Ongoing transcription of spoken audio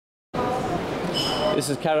This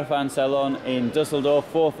is Caravan Salon in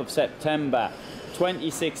Dusseldorf, 4th of September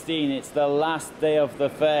 2016. It's the last day of the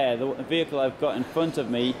fair. The vehicle I've got in front of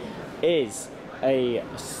me is a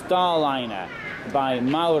Starliner by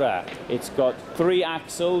Maurer. It's got 3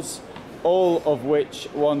 axles, all of which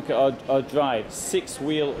one can drive.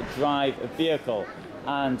 6-wheel drive vehicle.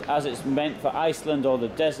 And as it's meant for Iceland or the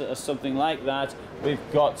desert or something like that, we've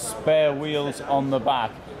got spare wheels on the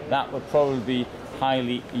back. That would probably be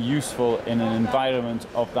highly useful in an environment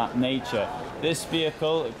of that nature. This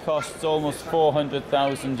vehicle costs almost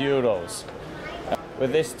 400,000 euros.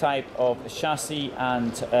 With this type of chassis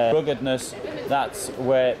and ruggedness, that's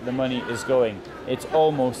where the money is going. It's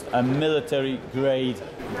almost a military grade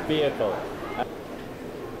vehicle.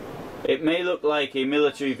 It may look like a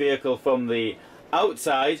military vehicle from the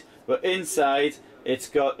outside, but inside it's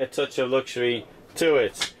got a touch of luxury to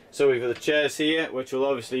it. So we've got the chairs here, which will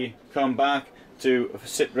obviously come back to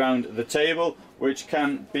sit round the table, which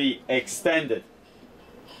can be extended.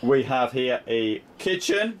 We have here a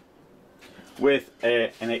kitchen with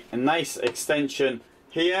a nice extension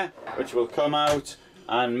here, which will come out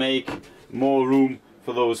and make more room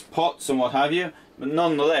for those pots and what have you. But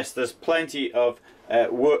nonetheless, there's plenty of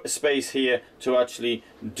space here to actually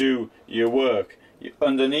do your work.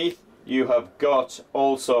 Underneath, you have got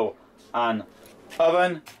also an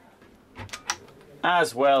oven,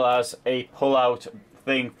 as well as a pull-out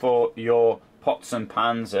thing for your pots and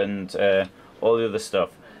pans and all the other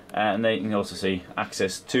stuff. And then you can also see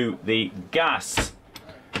access to the gas.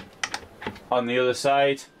 On the other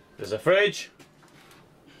side, there's a fridge,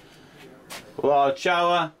 large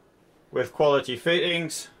shower with quality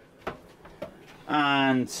fittings,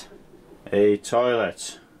 and a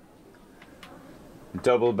toilet.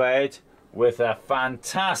 Double bed with a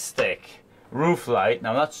fantastic roof light.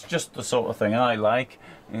 Now that's just the sort of thing I like,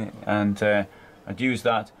 and I'd use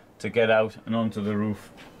that to get out and onto the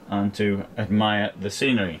roof and to admire the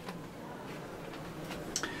scenery.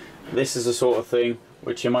 This is the sort of thing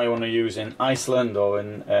which you might want to use in Iceland or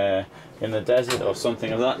in the desert or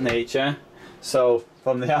something of that nature. So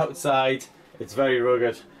from the outside it's very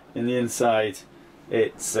rugged, in the inside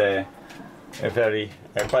it's quite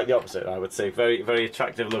the opposite, I would say. Very, very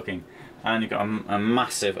attractive looking. And you've got a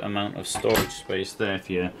massive amount of storage space there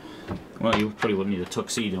for you. Well, you probably wouldn't need a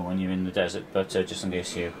tuxedo when you're in the desert, but just in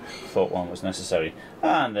case you thought one was necessary.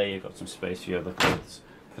 And there you've got some space for your other clothes,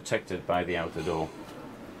 protected by the outer door.